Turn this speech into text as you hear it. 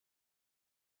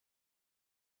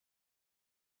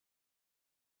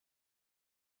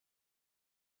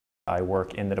I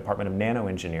work in the Department of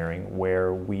NanoEngineering,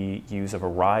 where we use a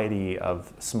variety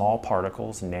of small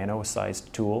particles,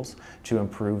 nano-sized tools, to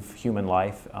improve human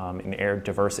life in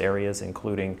diverse areas,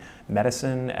 including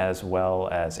medicine as well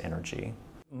as energy.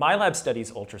 My lab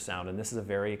studies ultrasound, and this is a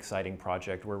very exciting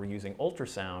project where we're using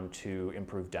ultrasound to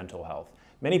improve dental health.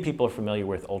 Many people are familiar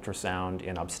with ultrasound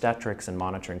in obstetrics and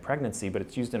monitoring pregnancy, but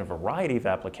it's used in a variety of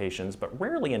applications, but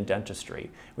rarely in dentistry.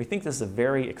 We think this is a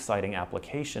very exciting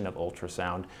application of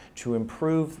ultrasound to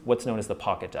improve what's known as the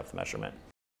pocket depth measurement.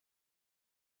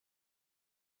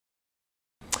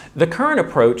 The current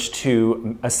approach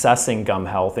to assessing gum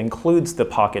health includes the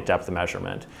pocket depth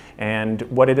measurement. And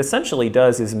what it essentially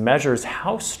does is measures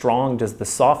how strong does the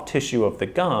soft tissue of the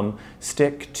gum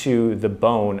stick to the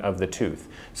bone of the tooth.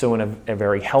 So in a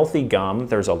very healthy gum,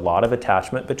 there's a lot of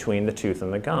attachment between the tooth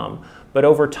and the gum. But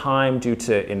over time, due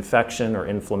to infection or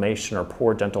inflammation or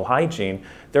poor dental hygiene,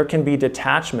 there can be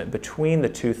detachment between the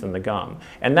tooth and the gum.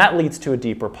 And that leads to a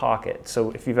deeper pocket.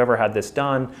 So if you've ever had this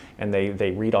done and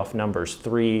they read off numbers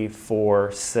 3,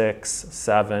 4, 6,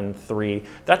 7, 3,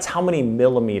 that's how many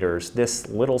millimeters this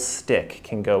little stick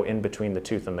can go in between the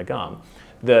tooth and the gum.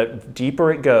 The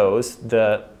deeper it goes,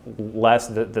 the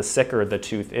sicker the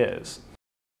tooth is.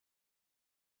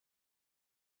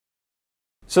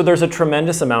 So there's a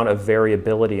tremendous amount of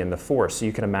variability in the force. So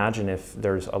you can imagine if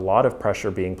there's a lot of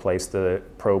pressure being placed, the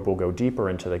probe will go deeper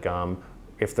into the gum.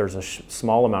 If there's a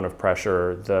small amount of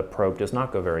pressure, the probe does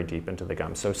not go very deep into the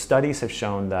gum. So studies have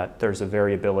shown that there's a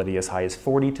variability as high as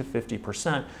 40 to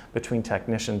 50% between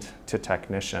technician to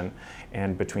technician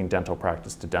and between dental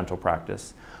practice to dental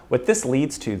practice. What this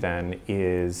leads to then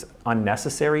is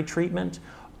unnecessary treatment,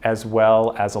 as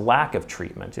well as a lack of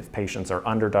treatment if patients are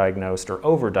underdiagnosed or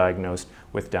overdiagnosed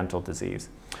with dental disease.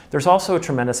 There's also a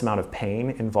tremendous amount of pain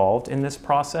involved in this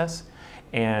process,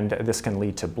 and this can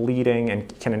lead to bleeding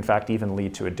and can in fact even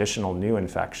lead to additional new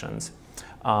infections.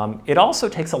 It also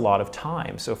takes a lot of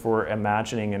time. So if we're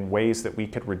imagining in ways that we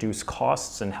could reduce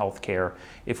costs in healthcare,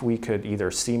 if we could either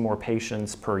see more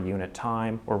patients per unit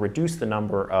time or reduce the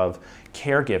number of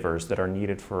caregivers that are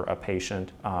needed for a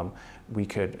patient, we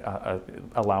could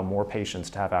allow more patients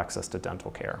to have access to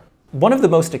dental care. One of the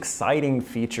most exciting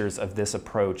features of this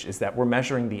approach is that we're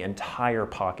measuring the entire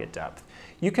pocket depth.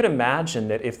 You could imagine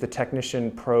that if the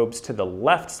technician probes to the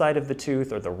left side of the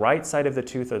tooth or the right side of the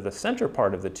tooth or the center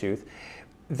part of the tooth,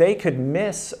 they could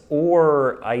miss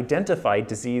or identify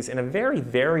disease in a very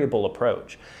variable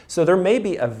approach. So there may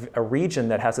be a region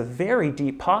that has a very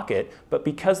deep pocket, but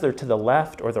because they're to the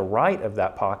left or the right of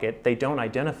that pocket, they don't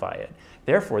identify it.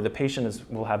 Therefore, the patient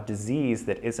will have disease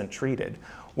that isn't treated.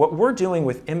 What we're doing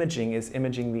with imaging is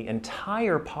imaging the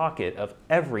entire pocket of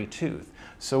every tooth.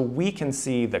 So we can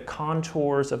see the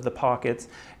contours of the pockets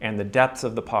and the depths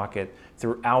of the pocket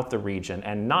throughout the region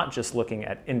and not just looking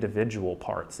at individual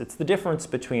parts. It's the difference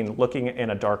between looking in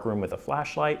a dark room with a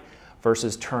flashlight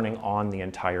versus turning on the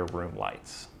entire room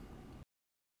lights.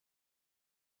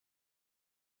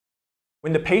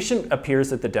 When the patient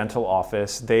appears at the dental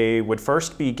office, they would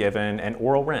first be given an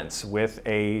oral rinse with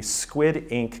a Squid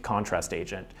ink contrast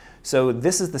agent. So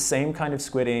this is the same kind of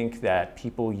Squid ink that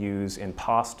people use in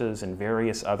pastas and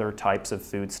various other types of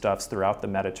foodstuffs throughout the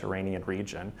Mediterranean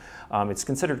region. It's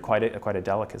considered quite a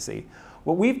delicacy.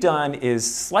 What we've done is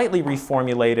slightly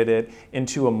reformulated it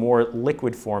into a more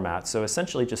liquid format. So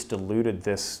essentially just diluted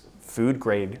this food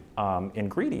grade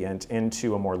ingredient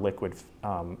into a more liquid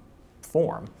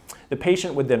form. The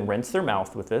patient would then rinse their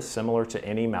mouth with this, similar to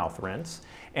any mouth rinse,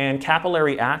 and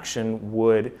capillary action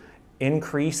would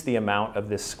increase the amount of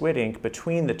this Squid ink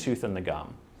between the tooth and the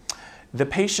gum. The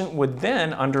patient would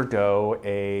then undergo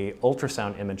an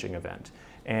ultrasound imaging event.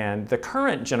 And the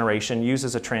current generation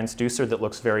uses a transducer that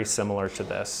looks very similar to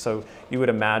this. So you would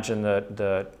imagine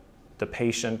the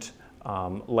patient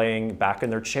laying back in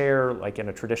their chair, like in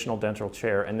a traditional dental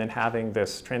chair, and then having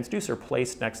this transducer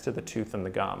placed next to the tooth and the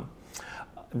gum.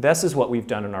 This is what we've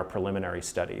done in our preliminary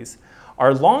studies.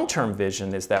 Our long-term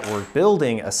vision is that we're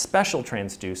building a special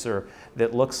transducer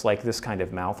that looks like this kind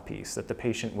of mouthpiece, that the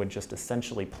patient would just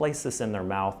essentially place this in their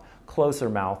mouth, close their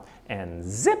mouth, and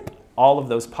zip! All of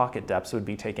those pocket depths would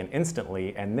be taken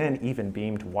instantly and then even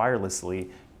beamed wirelessly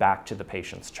back to the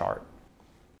patient's chart.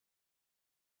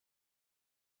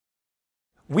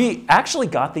 We actually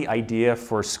got the idea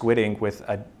for Squid ink with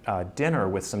a dinner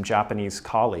with some Japanese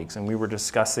colleagues, and we were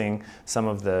discussing some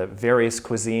of the various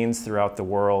cuisines throughout the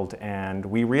world, and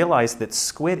we realized that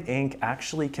Squid ink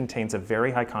actually contains a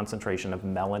very high concentration of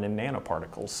melanin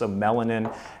nanoparticles. So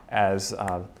melanin, as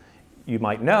you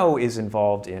might know is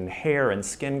involved in hair and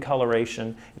skin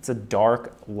coloration. It's a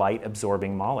dark,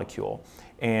 light-absorbing molecule.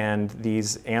 And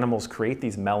these animals create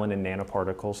these melanin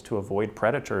nanoparticles to avoid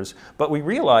predators, but we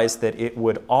realized that it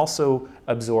would also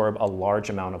absorb a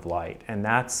large amount of light. And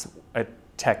that's a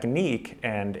technique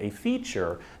and a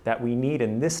feature that we need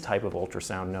in this type of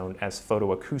ultrasound known as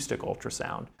photoacoustic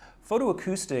ultrasound.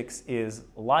 Photoacoustics is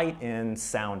light in,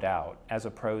 sound out, as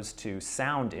opposed to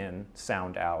sound in,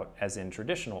 sound out, as in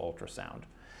traditional ultrasound.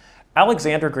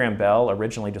 Alexander Graham Bell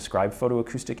originally described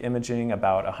photoacoustic imaging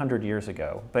about 100 years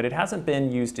ago, but it hasn't been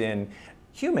used in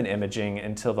human imaging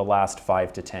until the last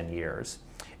 5 to 10 years.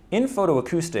 In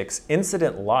photoacoustics,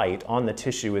 incident light on the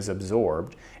tissue is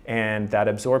absorbed, and that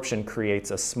absorption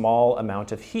creates a small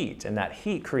amount of heat, and that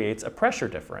heat creates a pressure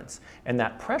difference. And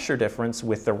that pressure difference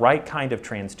with the right kind of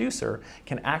transducer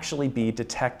can actually be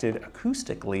detected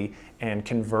acoustically and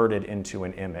converted into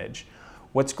an image.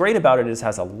 What's great about it is it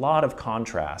has a lot of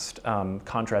contrast,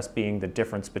 contrast being the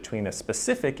difference between a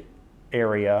specific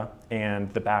area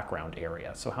and the background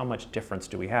area. So how much difference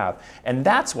do we have? And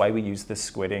that's why we use this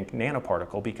squid ink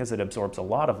nanoparticle, because it absorbs a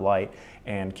lot of light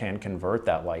and can convert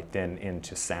that light then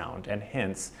into sound, and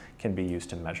hence can be used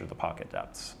to measure the pocket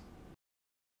depths.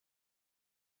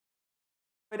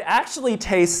 It actually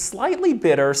tastes slightly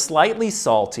bitter, slightly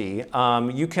salty.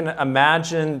 You can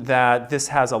imagine that this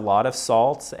has a lot of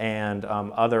salts and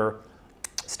other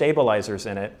stabilizers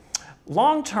in it.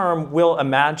 Long term, we'll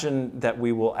imagine that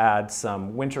we will add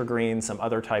some wintergreen, some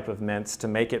other type of mints to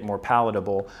make it more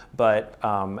palatable, but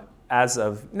as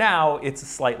of now, it's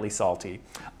slightly salty.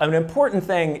 An important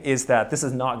thing is that this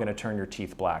is not going to turn your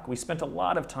teeth black. We spent a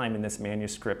lot of time in this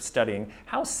manuscript studying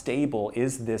how stable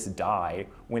is this dye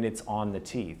when it's on the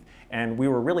teeth. And we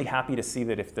were really happy to see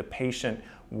that if the patient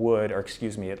would, or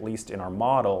excuse me, at least in our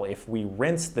model, if we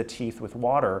rinsed the teeth with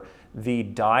water, the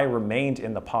dye remained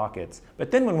in the pockets.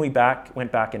 But then when we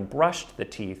went back and brushed the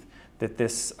teeth, that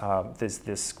this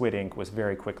squid ink was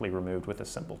very quickly removed with a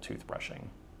simple toothbrushing.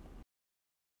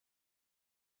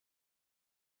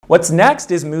 What's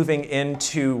next is moving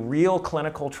into real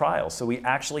clinical trials. So we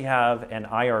actually have an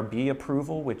IRB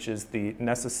approval, which is the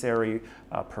necessary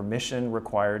permission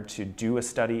required to do a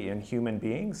study in human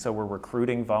beings. So we're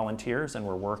recruiting volunteers and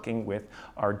we're working with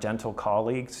our dental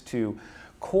colleagues to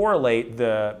correlate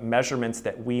the measurements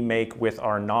that we make with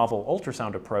our novel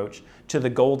ultrasound approach to the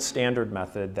gold standard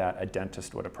method that a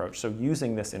dentist would approach. So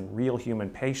using this in real human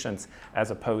patients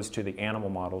as opposed to the animal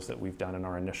models that we've done in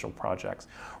our initial projects.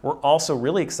 We're also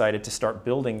really excited to start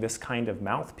building this kind of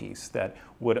mouthpiece that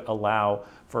would allow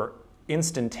for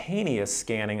instantaneous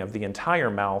scanning of the entire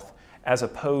mouth as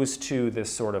opposed to this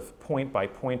sort of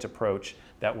point-by-point approach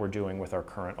that we're doing with our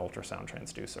current ultrasound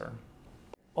transducer.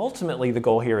 Ultimately, the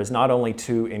goal here is not only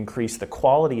to increase the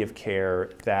quality of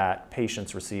care that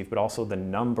patients receive, but also the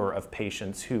number of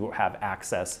patients who have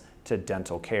access to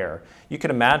dental care. You can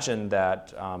imagine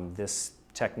that this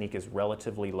technique is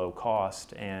relatively low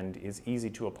cost and is easy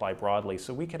to apply broadly.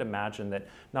 So we could imagine that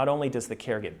not only does the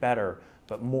care get better,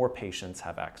 but more patients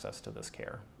have access to this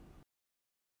care.